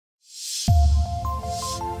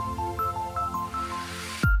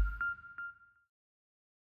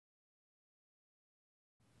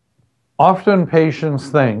Often patients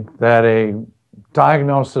think that a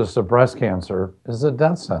diagnosis of breast cancer is a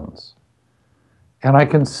death sentence. And I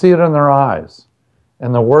can see it in their eyes.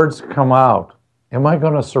 And the words come out, am I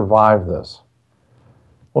going to survive this?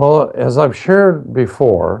 Well, as I've shared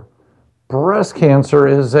before, breast cancer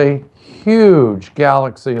is a huge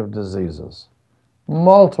galaxy of diseases,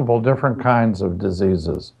 multiple different kinds of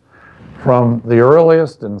diseases, from the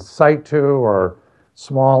earliest in situ or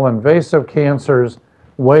small invasive cancers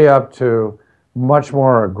way up to much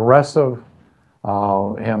more aggressive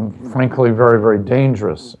and frankly very, very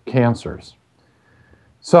dangerous cancers.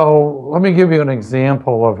 So let me give you an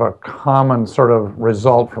example of a common sort of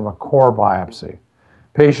result from a core biopsy.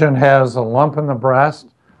 Patient has a lump in the breast.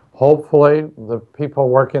 Hopefully the people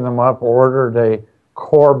working them up ordered a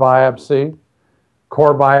core biopsy.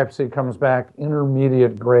 Core biopsy comes back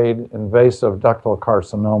intermediate grade invasive ductal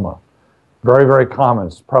carcinoma. Very, very common.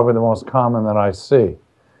 It's probably the most common that I see.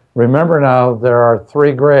 Remember now, there are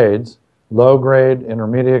 3 grades: low grade,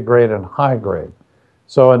 intermediate grade, and high grade.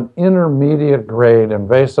 So an intermediate grade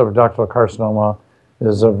invasive ductal carcinoma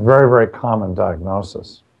is a very, very common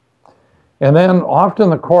diagnosis. And then often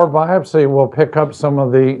the core biopsy will pick up some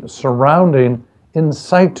of the surrounding in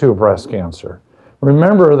situ breast cancer.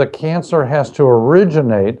 Remember, the cancer has to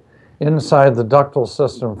originate inside the ductal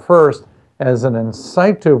system first as an in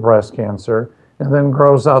situ breast cancer, and then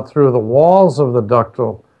grows out through the walls of the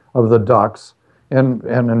ducts and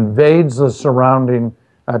invades the surrounding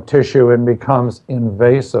tissue and becomes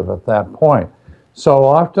invasive at that point. So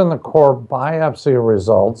often the core biopsy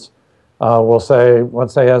results will say,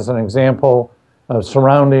 let's say as an example,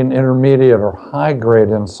 surrounding intermediate or high grade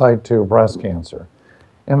in situ breast cancer.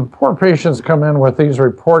 And poor patients come in with these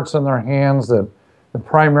reports in their hands that the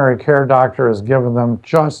primary care doctor has given them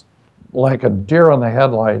just like a deer in the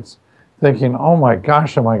headlights, thinking, oh my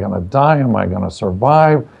gosh, am I going to die? Am I going to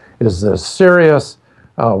survive? Is this serious?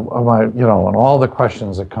 And all the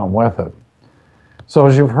questions that come with it. So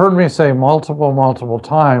as you've heard me say multiple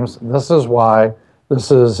times, this is why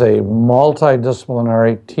this is a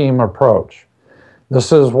multidisciplinary team approach.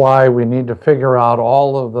 This is why we need to figure out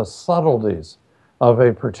all of the subtleties of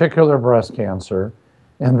a particular breast cancer,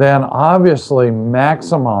 and then obviously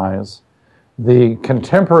maximize the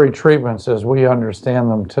contemporary treatments as we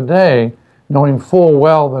understand them today, knowing full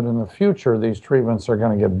well that in the future these treatments are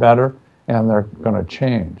going to get better and they're going to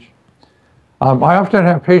change. I often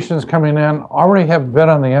have patients coming in, already have been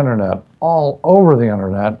on the internet, all over the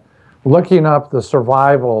internet, looking up the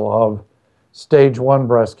survival of stage 1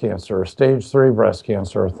 breast cancer or stage 3 breast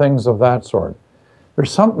cancer or things of that sort.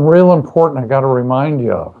 There's something real important I got to remind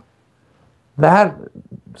you of.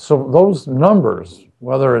 So those numbers,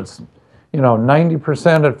 whether it's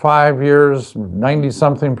 90% at 5 years,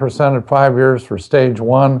 90-something% at 5 years for stage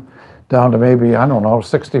 1, down to maybe,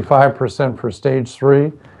 65% for stage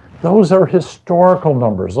 3. Those are historical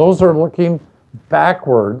numbers. Those are looking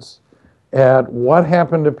backwards at what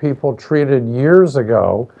happened to people treated years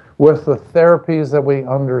ago with the therapies that we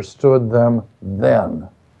understood them then.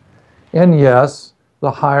 And yes,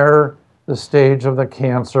 the higher the stage of the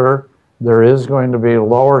cancer, there is going to be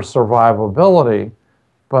lower survivability.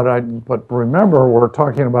 But remember, we're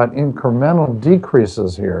talking about incremental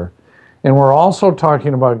decreases here. And we're also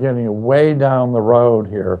talking about getting way down the road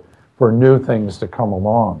here for new things to come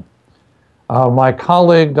along. My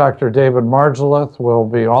colleague, Dr. David Margolith, will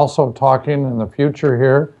be also talking in the future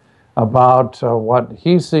here about what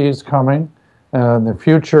he sees coming in the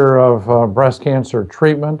future of breast cancer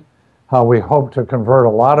treatment, how we hope to convert a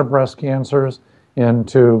lot of breast cancers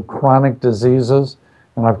into chronic diseases.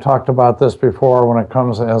 And I've talked about this before when it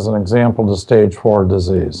comes as an example to stage 4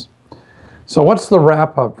 disease. So what's the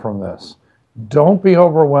wrap up from this? Don't be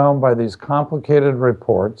overwhelmed by these complicated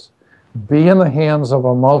reports. Be in the hands of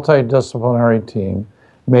a multidisciplinary team.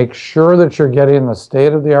 Make sure that you're getting the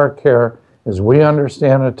state-of-the-art care as we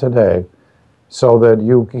understand it today so that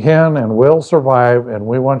you can and will survive, and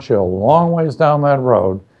we want you a long ways down that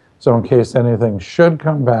road. So in case anything should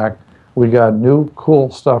come back, we got new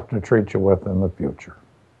cool stuff to treat you with in the future.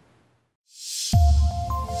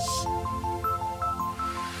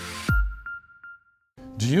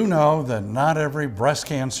 Do you know that not every breast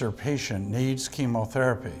cancer patient needs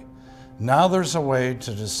chemotherapy? Now there's a way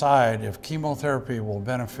to decide if chemotherapy will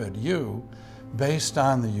benefit you based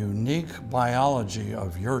on the unique biology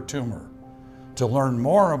of your tumor. To learn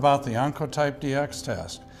more about the Oncotype DX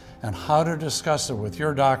test and how to discuss it with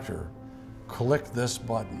your doctor, click this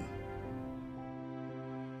button.